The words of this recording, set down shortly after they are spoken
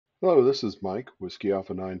Hello, this is Mike, Whiskey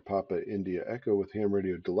Alpha 9 Papa India Echo with Ham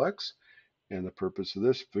Radio Deluxe, and the purpose of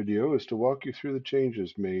this video is to walk you through the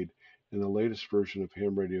changes made in the latest version of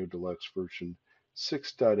Ham Radio Deluxe version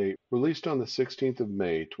 6.8, released on the 16th of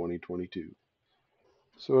May 2022.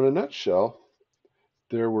 So in a nutshell,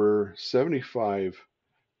 there were 75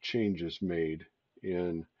 changes made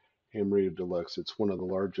in Ham Radio Deluxe. It's one of the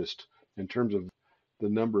largest in terms of the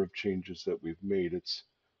number of changes that we've made. It's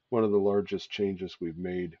one of the largest changes we've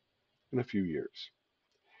made in a few years.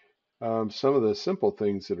 Some of the simple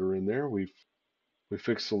things that are in there, we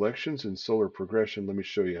fixed selections and solar progression. Let me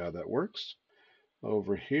show you how that works.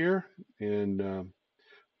 Over here in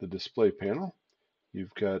the display panel,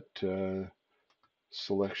 you've got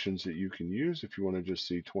selections that you can use. If you want to just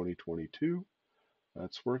see 2022,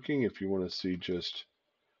 that's working. If you want to see just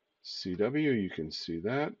CW, you can see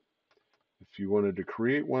that. If you wanted to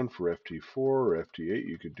create one for FT4 or FT8,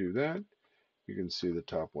 you could do that. You can see the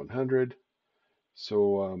top 100.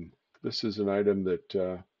 So this is an item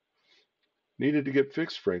that needed to get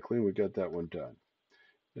fixed, frankly, and we got that one done.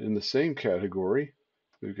 In the same category,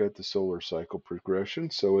 we've got the solar cycle progression,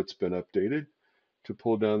 so it's been updated to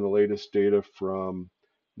pull down the latest data from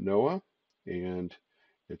NOAA, and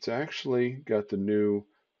it's actually got the new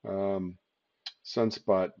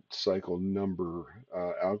sunspot cycle number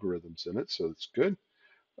algorithms in it, so it's good.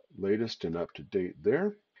 Latest and up to date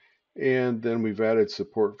there. And then we've added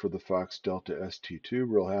support for the Fox Delta ST2.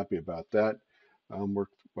 Real happy about that.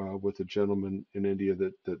 Worked with a gentleman in India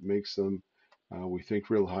that makes them. We think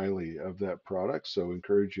real highly of that product, so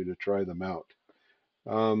encourage you to try them out.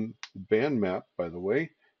 Band map, by the way,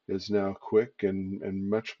 is now quick and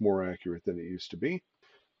much more accurate than it used to be.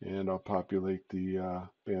 And I'll populate the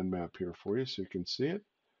band map here for you so you can see it.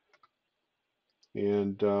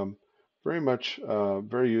 And very much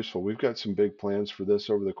very useful. We've got some big plans for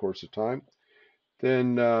this over the course of time.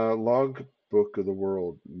 Then Logbook of the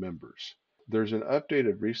World members. There's an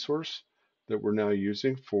updated resource that we're now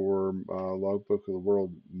using for Logbook of the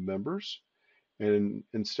World members. And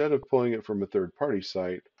instead of pulling it from a third-party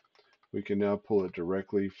site, we can now pull it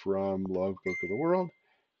directly from Logbook of the World.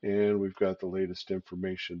 And we've got the latest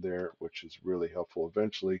information there, which is really helpful.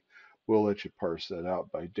 Eventually, we'll let you parse that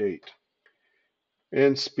out by date.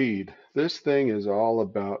 And speed. This thing is all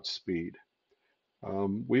about speed.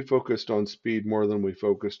 We focused on speed more than we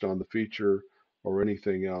focused on the feature or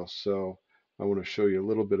anything else. So I want to show you a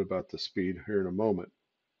little bit about the speed here in a moment.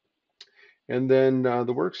 And then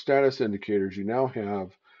the work status indicators, you now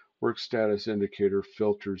have work status indicator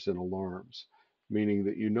filters and alarms, meaning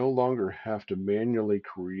that you no longer have to manually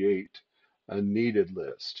create a needed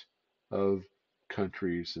list of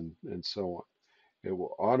countries and so on. It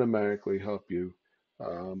will automatically help you.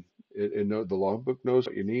 The logbook knows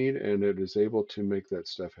what you need, and it is able to make that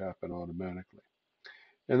stuff happen automatically.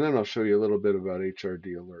 And then I'll show you a little bit about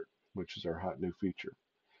HRD Alert, which is our hot new feature.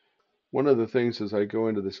 One of the things as I go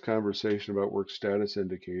into this conversation about work status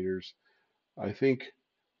indicators, I think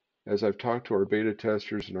as I've talked to our beta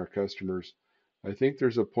testers and our customers, I think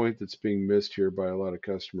there's a point that's being missed here by a lot of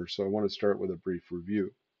customers. So I want to start with a brief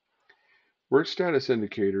review. Work status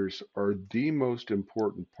indicators are the most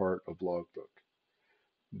important part of Logbook.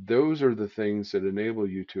 Those are the things that enable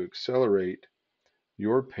you to accelerate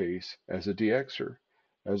your pace as a DXer,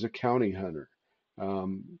 as a county hunter,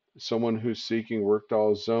 someone who's seeking worked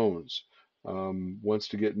all zones, wants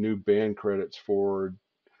to get new band credits for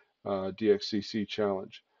DXCC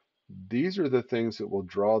challenge. These are the things that will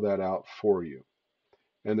draw that out for you.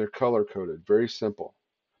 And they're color coded, very simple.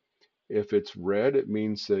 If it's red, it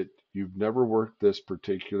means that you've never worked this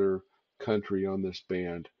particular country on this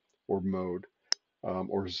band or mode.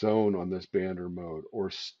 Or zone on this band or mode,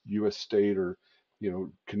 or U.S. state or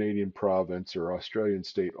Canadian province or Australian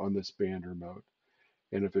state on this band or mode.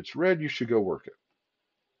 And if it's red, you should go work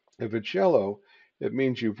it. If it's yellow, it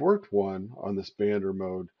means you've worked one on this band or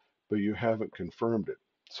mode, but you haven't confirmed it.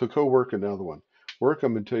 So go work another one. Work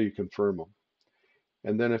them until you confirm them.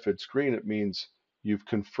 And then if it's green, it means you've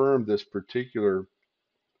confirmed this particular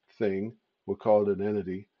thing, we'll call it an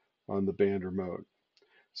entity, on the band or mode.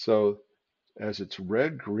 So as it's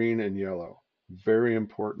red, green, and yellow. Very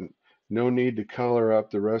important. No need to color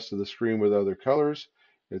up the rest of the screen with other colors.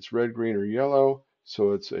 It's red, green, or yellow,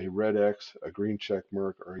 so it's a red X, a green check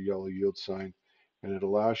mark, or a yellow yield sign, and it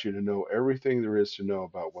allows you to know everything there is to know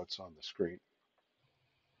about what's on the screen.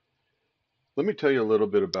 Let me tell you a little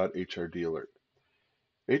bit about HRD Alert.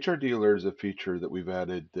 HRD Alert is a feature that we've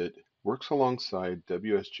added that works alongside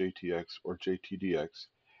WSJTX or JTDX,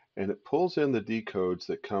 and it pulls in the decodes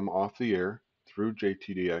that come off the air through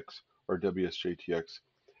JTDX or WSJTX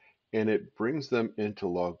and it brings them into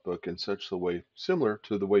Logbook in such a way similar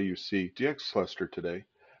to the way you see DX Cluster today,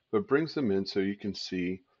 but brings them in so you can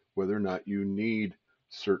see whether or not you need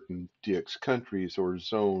certain DX countries or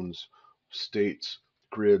zones, states,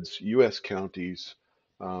 grids, U.S. counties,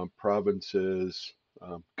 provinces,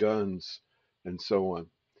 guns, and so on.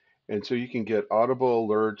 And so you can get audible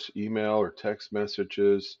alerts, email or text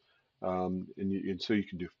messages, and so you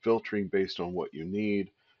can do filtering based on what you need.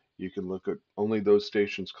 You can look at only those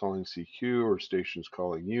stations calling CQ or stations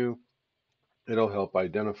calling you. It'll help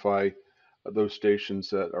identify those stations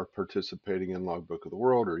that are participating in Logbook of the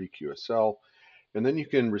World or EQSL. And then you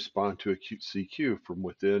can respond to a CQ from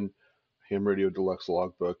within Ham Radio Deluxe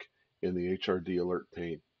Logbook in the HRD Alert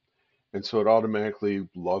pane. And so it automatically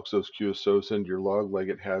logs those QSOs into your log like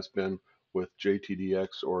it has been with JTDX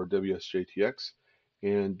or WSJTX.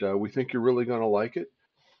 And we think you're really going to like it.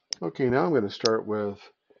 Okay, now I'm going to start with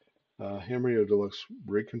Ham Radio Deluxe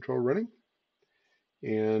rig control running.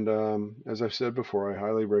 And as I've said before, I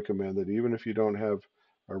highly recommend that even if you don't have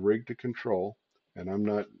a rig to control, and I'm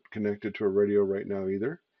not connected to a radio right now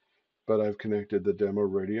either, but I've connected the demo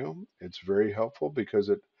radio. It's very helpful because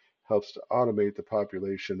it helps to automate the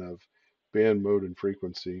population of band mode and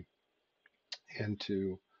frequency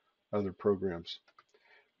into other programs.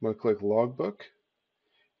 I'm going to click Logbook,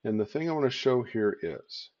 and the thing I want to show here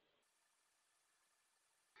is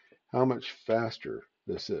how much faster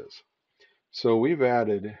this is. So we've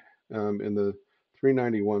added, in the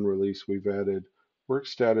 391 release, we've added work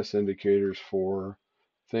status indicators for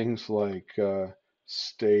things like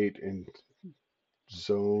state and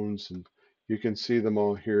zones, and you can see them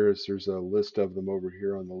all here as there's a list of them over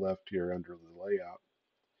here on the left here under the layout.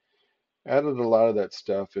 Added a lot of that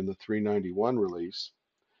stuff in the 391 release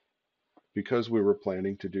because we were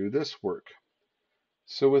planning to do this work.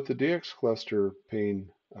 So with the DX cluster pane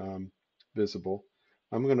visible,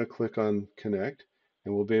 I'm going to click on Connect,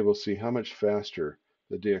 and we'll be able to see how much faster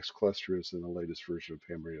the DX cluster is in the latest version of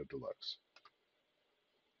Ham Radio Deluxe.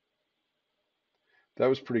 That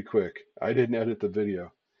was pretty quick. I didn't edit the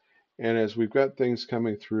video. And as we've got things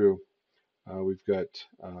coming through, we've got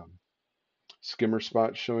skimmer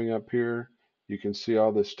spots showing up here. You can see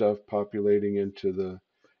all this stuff populating into the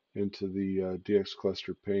DX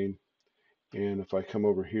cluster pane. And if I come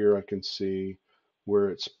over here, I can see where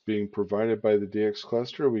it's being provided by the DX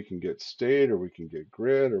cluster. We can get state, or we can get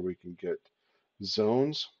grid, or we can get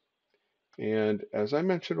zones. And as I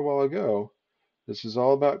mentioned a while ago, this is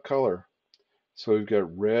all about color. So we've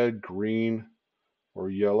got red, green, or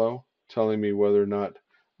yellow telling me whether or not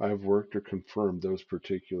I've worked or confirmed those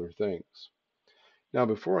particular things. Now,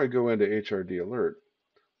 before I go into HRD Alert,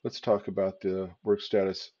 let's talk about the work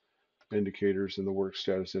status indicators and the work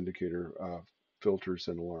status indicator filters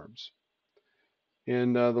and alarms.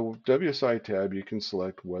 In the WSI tab, you can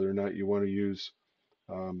select whether or not you want to use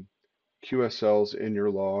QSLs in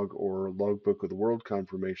your log or Logbook of the World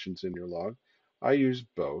confirmations in your log. I use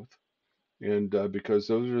both, and because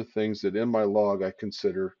those are the things that in my log I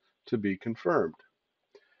consider to be confirmed.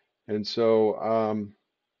 And so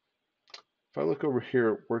if I look over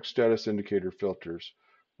here at work status indicator filters,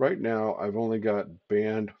 right now I've only got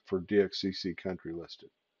band for DXCC country listed.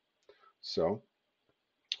 So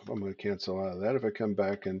I'm going to cancel out of that. If I come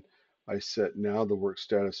back and I set now the work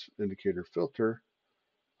status indicator filter,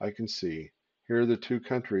 I can see here are the two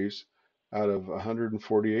countries out of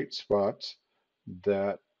 148 spots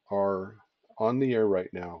that are on the air right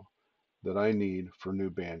now that I need for new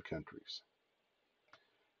band countries.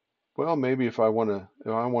 Well, maybe if I want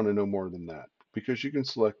to know more than that, because you can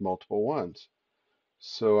select multiple ones.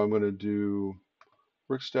 So I'm going to do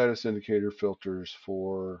work status indicator filters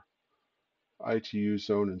for ITU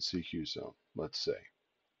zone and CQ zone, let's say.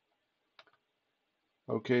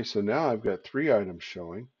 Okay, so now I've got 3 items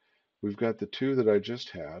showing. We've got the 2 that I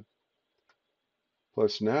just had,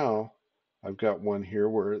 plus now I've got one here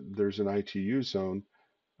where there's an ITU zone,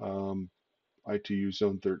 ITU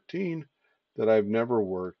zone 13, that I've never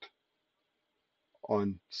worked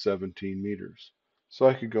on 17 meters. So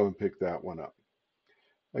I could go and pick that one up.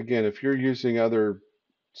 Again, if you're using other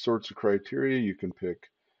sorts of criteria, you can pick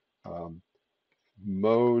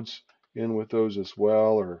modes in with those as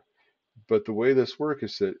well, but the way this works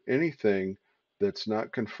is that anything that's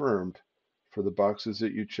not confirmed for the boxes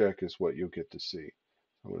that you check is what you'll get to see.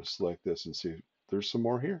 I'm going to select this and see if there's some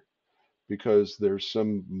more here, because there's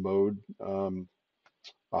some mode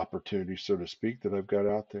opportunity, so to speak, that I've got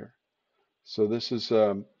out there. So this is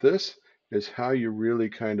how you really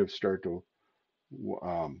kind of start to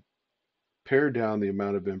pare down the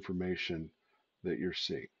amount of information that you're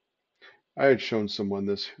seeing. I had shown someone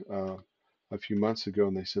this a few months ago,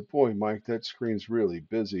 and they said, "Boy, Mike, that screen's really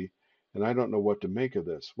busy. and I don't know what to make of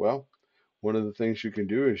this. Well, one of the things you can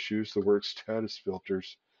do is use the word status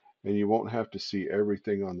filters, and you won't have to see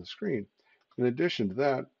everything on the screen. In addition to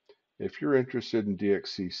that, if you're interested in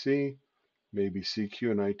DXCC, maybe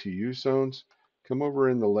CQ and ITU zones, come over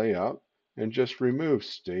in the layout and just remove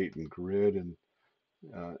state and grid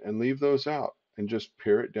and leave those out and just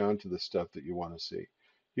pare it down to the stuff that you want to see.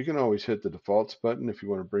 You can always hit the defaults button if you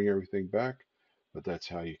want to bring everything back, but that's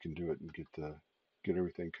how you can do it and get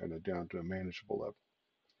everything kind of down to a manageable level.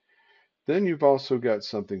 Then you've also got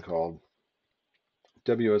something called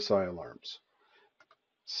Wsi Alarms.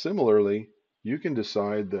 Similarly, you can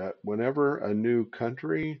decide that whenever a new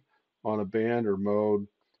country on a band or mode,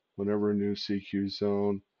 whenever a new CQ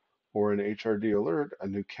zone or an HRD alert, a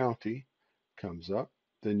new county comes up,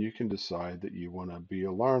 then you can decide that you want to be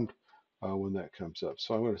alarmed when that comes up.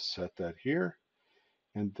 So I'm going to set that here,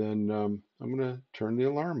 and then I'm going to turn the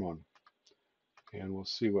alarm on, and we'll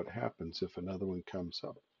see what happens if another one comes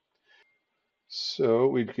up. So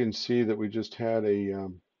we can see that we just had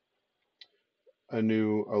a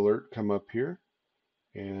new alert come up here,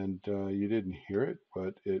 and you didn't hear it,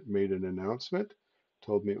 but it made an announcement,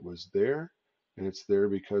 told me it was there, and it's there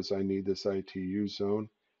because I need this ITU zone,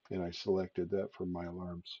 and I selected that for my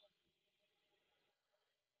alarms.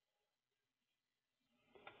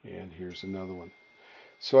 And here's another one.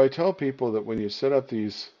 So I tell people that when you set up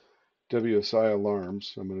these WSI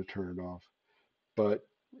alarms, I'm going to turn it off, but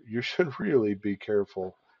you should really be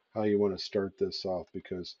careful how you want to start this off,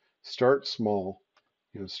 because start small,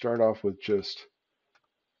 start off with just,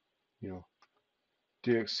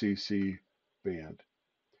 DXCC band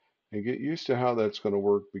and get used to how that's going to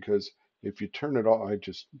work, because if you turn it off, I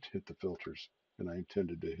just hit the filters and I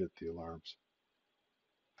intended to hit the alarms.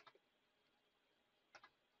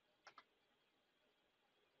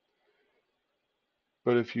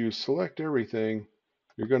 But if you select everything,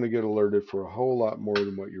 you're going to get alerted for a whole lot more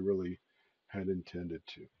than what you really had intended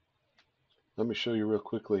to. Let me show you real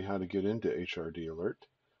quickly how to get into HRD Alert.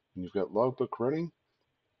 When you've got Logbook running,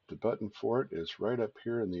 the button for it is right up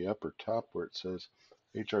here in the upper top where it says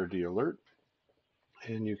HRD Alert,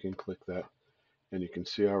 and you can click that, and you can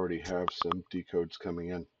see I already have some decodes coming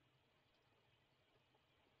in.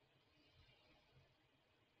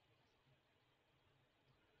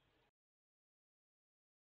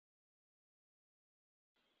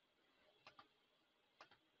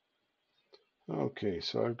 Okay,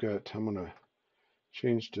 so I'm going to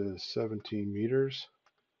change to 17 meters,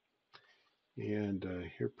 and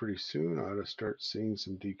here pretty soon I ought to start seeing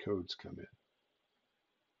some decodes come in.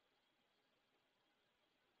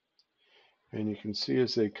 And you can see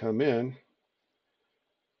as they come in,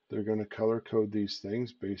 they're going to color code these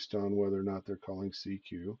things based on whether or not they're calling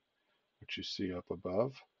CQ, which you see up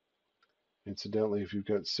above. Incidentally, if you've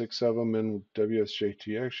got 6 of them in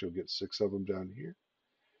WSJTX, you'll get 6 of them down here.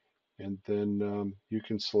 And then you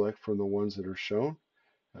can select from the ones that are shown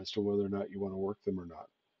as to whether or not you want to work them or not.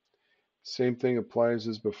 Same thing applies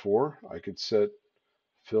as before. I could set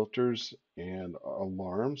filters and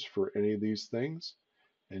alarms for any of these things.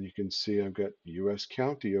 And you can see I've got US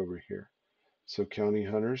County over here. So county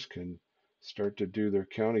hunters can start to do their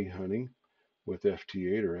county hunting with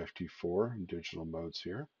FT8 or FT4 in digital modes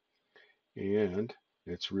here. And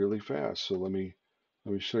it's really fast. So let me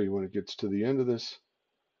show you when it gets to the end of this.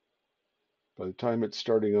 By the time it's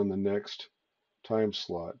starting on the next time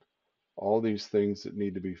slot, all these things that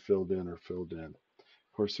need to be filled in are filled in.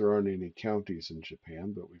 Of course, there aren't any counties in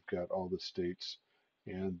Japan, but we've got all the states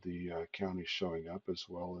and the counties showing up, as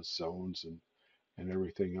well as zones and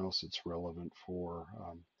everything else that's relevant for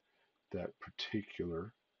that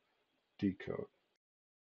particular decode.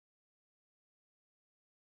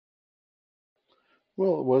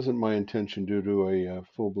 Well, it wasn't my intention to do a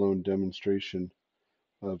full-blown demonstration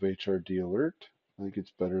of HRD Alert. I think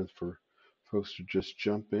it's better for folks to just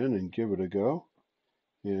jump in and give it a go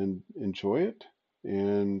and enjoy it,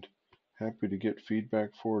 and happy to get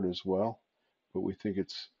feedback for it as well. But we think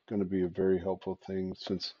it's going to be a very helpful thing.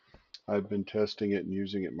 Since I've been testing it and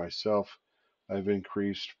using it myself, I've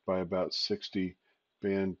increased by about 60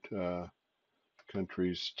 band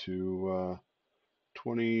countries to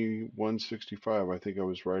 2165. I think I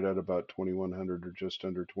was right at about 2100 or just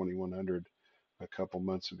under 2100 a couple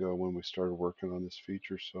months ago when we started working on this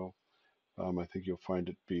feature. So I think you'll find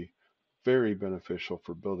it be very beneficial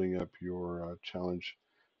for building up your challenge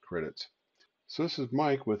credits. So this is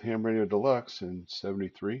Mike with Ham Radio Deluxe in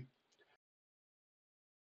 73.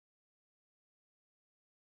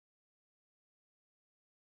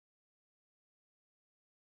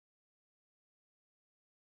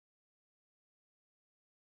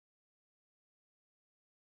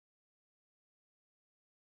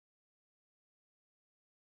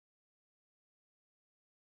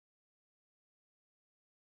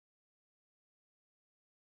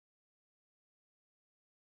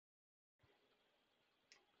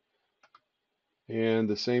 And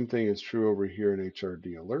the same thing is true over here in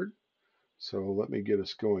HRD Alert. So let me get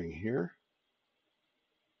us going here.